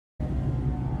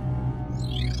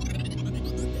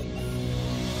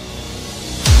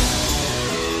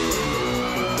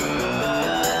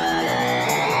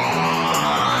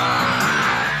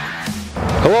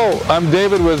I'm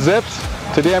David with Zips.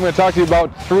 Today I'm going to talk to you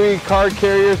about 3 car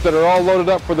carriers that are all loaded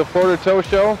up for the Florida Tow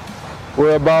Show.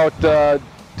 We're about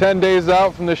 10 days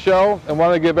out from the show and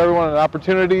want to give everyone an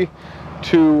opportunity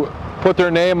to put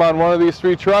their name on one of these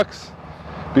 3 trucks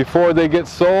before they get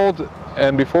sold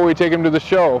and before we take them to the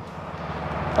show.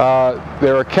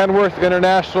 They're a Kenworth,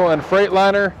 International, and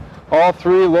Freightliner, all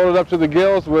 3 loaded up to the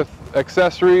gills with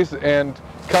accessories and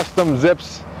custom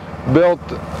Zips built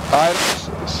items.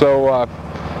 So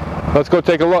let's go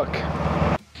take a look.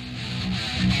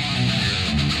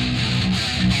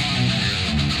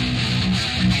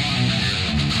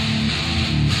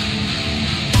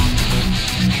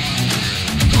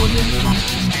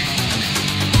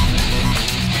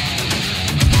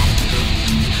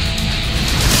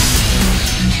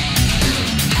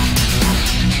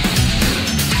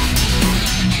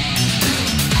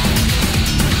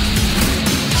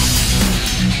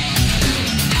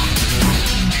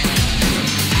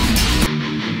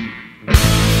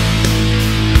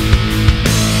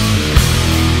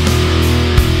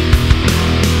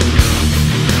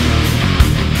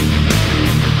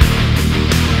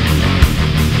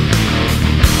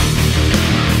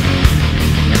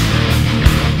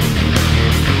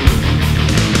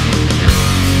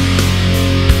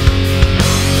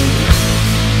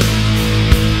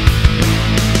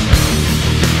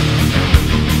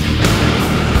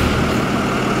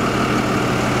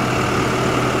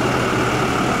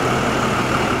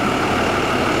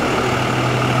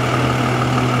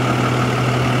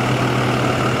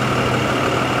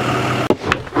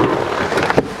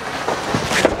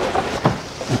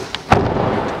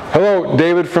 Hello,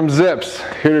 David from Zips,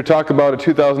 here to talk about a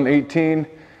 2018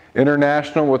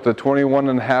 International with a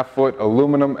 21.5-foot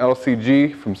aluminum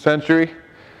LCG from Century.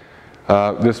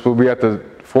 This will be at the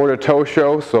Florida Tow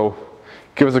Show, so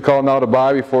give us a call now to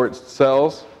buy before it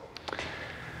sells.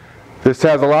 This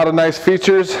has a lot of nice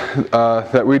features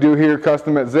that we do here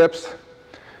custom at Zips.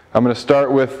 I'm going to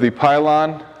start with the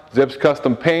pylon, Zips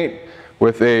custom paint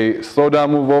with a slow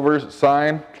down move over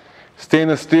sign,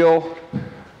 stainless steel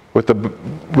with the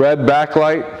red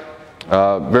backlight,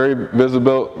 very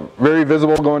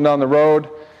visible going down the road.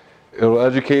 It will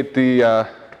educate the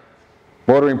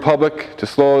motoring public to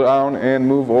slow down and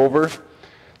move over.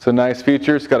 It's a nice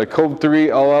feature. It's got a Code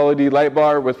 3 all LED light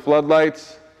bar with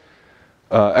floodlights,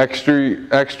 extra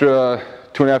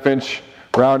 2.5-inch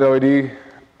round LED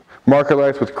marker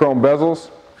lights with chrome bezels.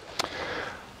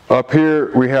 Up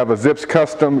here we have a Zips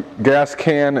custom gas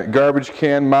can, garbage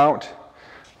can mount.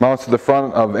 Mounts to the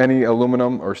front of any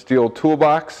aluminum or steel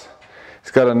toolbox. It's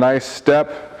got a nice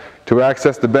step to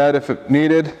access the bed if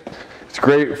needed. It's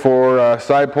great for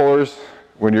side pullers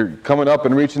when you're coming up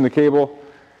and reaching the cable,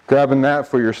 grabbing that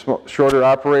for your shorter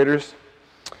operators.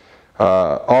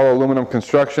 All aluminum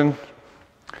construction.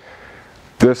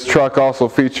 This truck also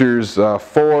features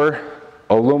 4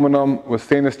 aluminum with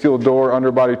stainless steel door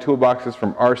underbody toolboxes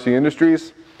from RC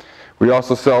Industries. We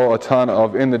also sell a ton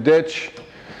of in the ditch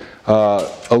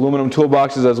aluminum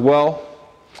toolboxes as well.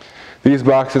 These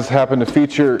boxes happen to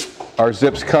feature our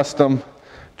Zips custom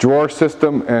drawer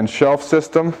system and shelf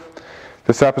system.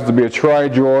 This happens to be a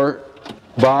tri-drawer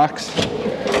box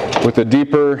with a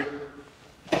deeper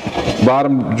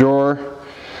bottom drawer.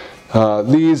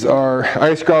 These are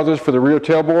ice grousers for the rear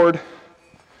tailboard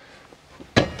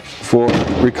for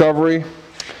recovery.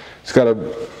 It's got a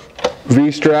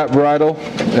V-strap bridle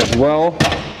as well.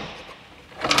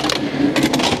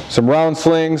 Some round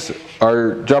slings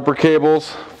are jumper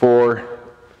cables for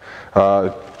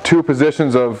 2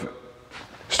 positions of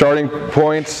starting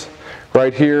points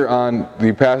right here on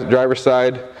the driver's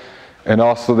side and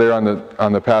also there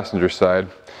on the passenger side.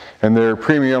 And they're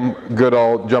premium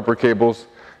Goodall jumper cables,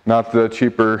 not the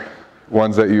cheaper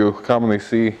ones that you commonly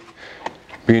see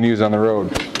being used on the road.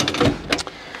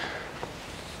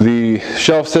 The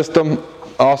shelf system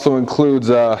also includes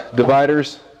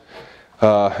dividers.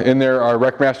 In there are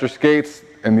Wreckmaster skates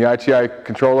and the ITI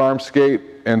control arm skate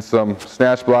and some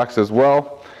snatch blocks as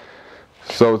well.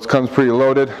 So it comes pretty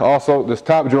loaded. Also, this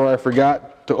top drawer I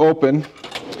forgot to open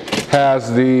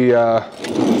has the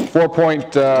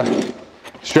 4-point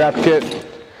strap kit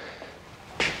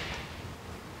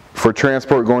for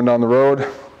transport going down the road,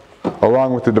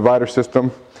 along with the divider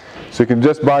system. So you can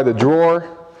just buy the drawer,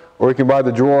 or you can buy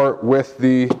the drawer with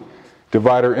the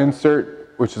divider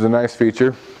insert, which is a nice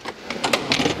feature.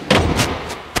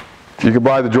 You can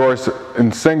buy the drawers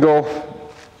in single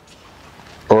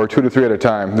or 2 to 3 at a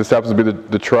time. This happens to be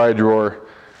the tri-drawer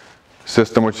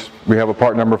system, which we have a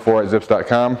part number for at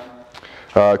zips.com.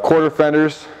 Quarter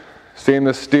fenders,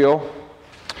 stainless steel.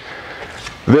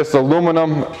 This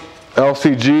aluminum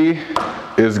LCG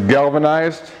is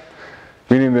galvanized.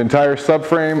 meaning the entire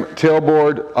subframe,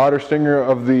 tailboard, outer stinger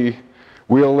of the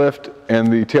wheel lift, and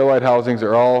the taillight housings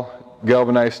are all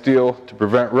galvanized steel to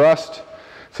prevent rust.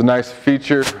 It's a nice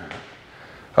feature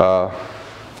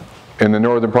in the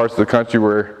northern parts of the country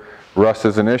where rust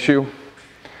is an issue.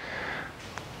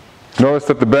 Notice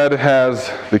that the bed has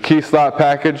the key slot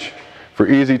package for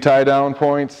easy tie down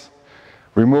points,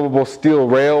 removable steel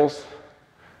rails,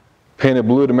 painted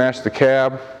blue to match the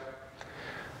cab.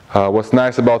 What's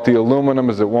nice about the aluminum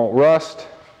is it won't rust.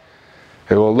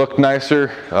 It will look nicer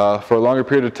for a longer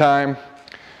period of time.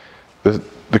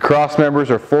 The cross members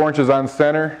are 4 inches on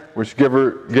center, which give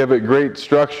it great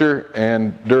structure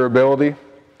and durability.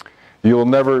 You will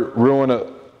never ruin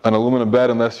an aluminum bed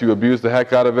unless you abuse the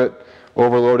heck out of it,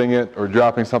 overloading it or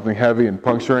dropping something heavy and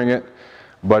puncturing it,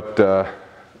 but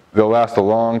they'll last a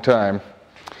long time.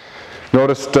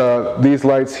 Notice these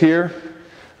lights here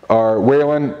are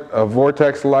Whelen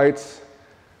Vortex lights.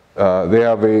 They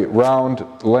have a round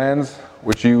lens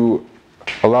which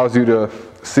allows you to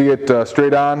see it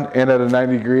straight on and at a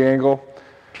 90-degree angle.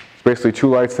 It's basically 2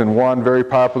 lights in one, very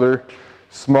popular,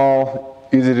 small,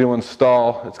 easy to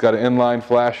install. It's got an inline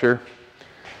flasher.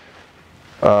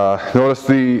 Notice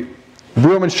the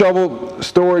broom and shovel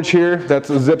storage here. That's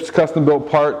a Zips custom built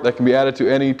part that can be added to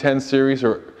any 10 series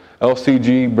or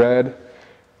LCG bed.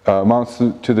 Mounts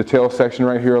to the tail section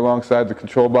right here alongside the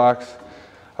control box.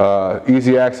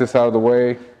 Easy access out of the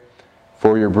way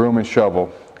for your broom and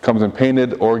shovel. Comes in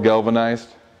painted or galvanized.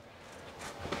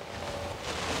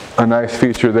 A nice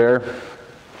feature there.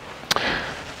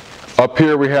 Up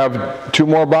here we have 2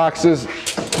 more boxes.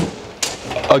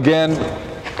 Again,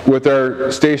 with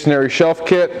our stationary shelf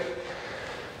kit.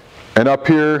 And up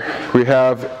here we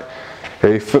have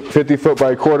a 50-foot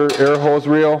by 1/4 air hose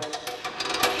reel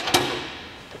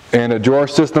and a drawer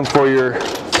system for your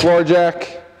floor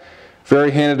jack.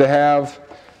 Very handy to have,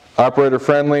 operator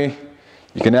friendly.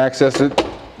 You can access it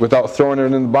without throwing it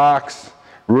in the box,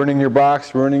 ruining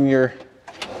your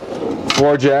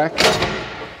floor jack.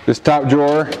 This top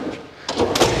drawer,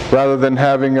 rather than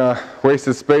having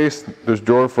wasted space, there's a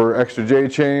drawer for extra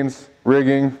J-chains,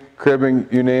 rigging, cribbing,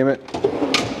 you name it.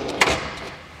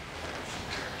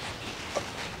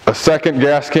 A second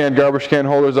gas can, garbage can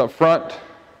holders up front.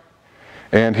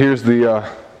 And here's the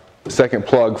second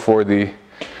plug for the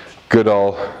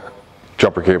Goodall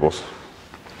jumper cables.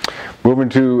 Moving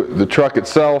to the truck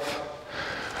itself.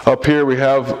 Up here we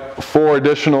have 4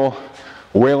 additional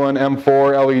Whelen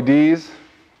M4 LEDs.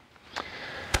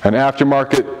 An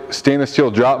aftermarket stainless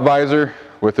steel drop visor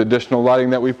with additional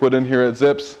lighting that we put in here at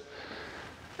Zips.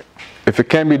 If it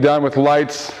can be done with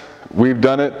lights, we've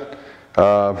done it.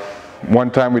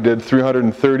 One time we did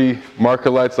 330 marker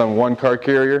lights on 1 car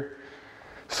carrier.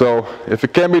 So if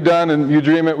it can be done and you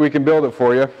dream it, we can build it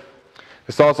for you.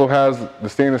 This also has the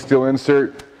stainless steel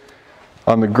insert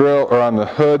on the grill or on the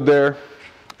hood there,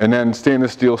 and then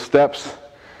stainless steel steps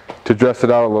to dress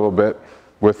it out a little bit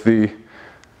with the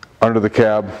under the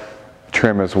cab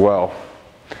trim as well.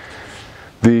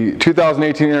 The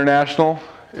 2018 International,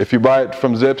 if you buy it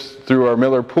from Zips through our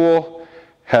Miller pool,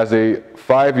 has a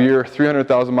 5-year,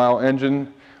 300,000 mile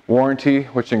engine warranty,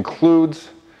 which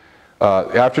includes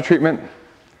after treatment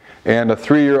and a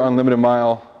 3-year unlimited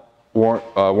mile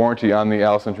warranty on the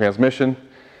Allison transmission.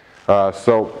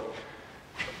 So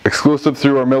exclusive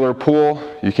through our Miller pool.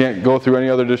 You can't go through any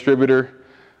other distributor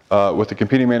with the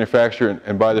competing manufacturer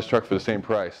and buy this truck for the same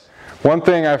price. One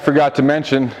thing I forgot to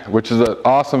mention, which is an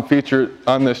awesome feature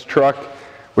on this truck,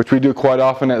 which we do quite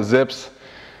often at Zips,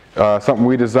 something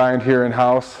we designed here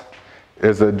in-house,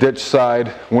 is a ditch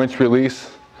side winch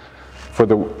release for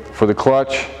the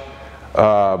clutch.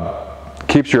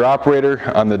 Keeps your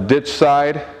operator on the ditch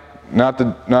side, not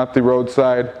the road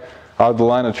side, out of the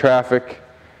line of traffic.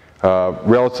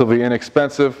 Relatively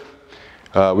inexpensive.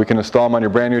 We can install them on your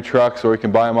brand new trucks, or you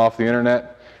can buy them off the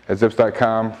internet at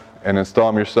zips.com and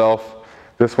install them yourself.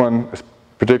 This one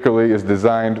particularly is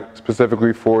designed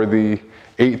specifically for the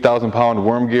 8,000 pound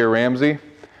worm gear Ramsey.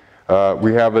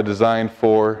 We have a design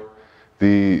for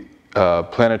the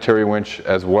planetary winch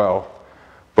as well.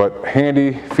 But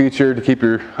handy feature to keep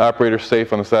your operator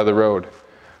safe on the side of the road.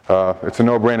 It's a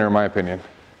no-brainer in my opinion.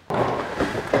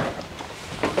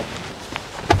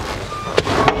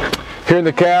 Here in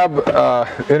the cab,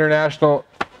 International,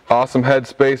 awesome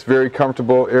headspace, very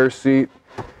comfortable air seat.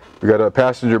 We got a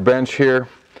passenger bench here,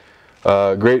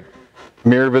 great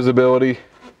mirror visibility,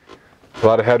 a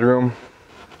lot of headroom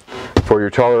for your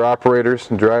taller operators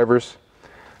and drivers.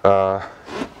 One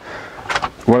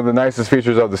of the nicest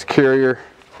features of this carrier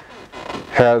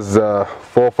has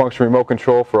full function remote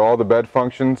control for all the bed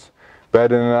functions,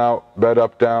 bed in and out, bed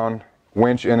up down,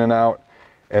 winch in and out,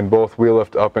 and both wheel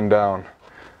lift up and down.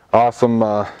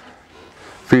 Awesome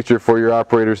feature for your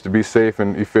operators to be safe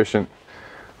and efficient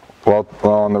while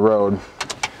on the road.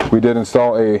 We did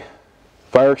install a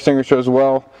fire extinguisher as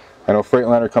well. I know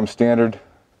Freightliner comes standard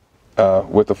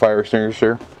with the fire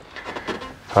extinguisher.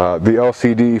 The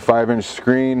LCD 5-inch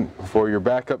screen for your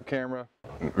backup camera.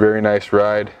 Very nice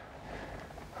ride.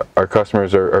 Our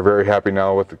customers are very happy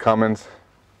now with the Cummins.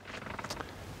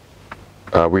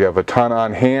 We have a ton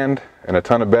on hand and a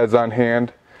ton of beds on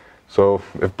hand. So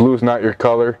if blue's not your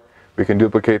color, we can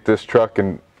duplicate this truck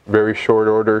in very short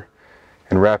order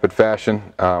in rapid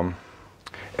fashion.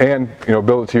 And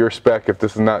build it to your spec if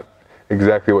this is not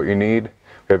exactly what you need.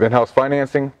 We have in-house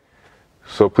financing,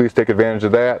 so please take advantage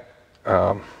of that.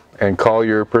 And call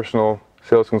your personal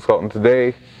sales consultant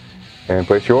today and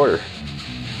place your order.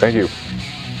 Thank you.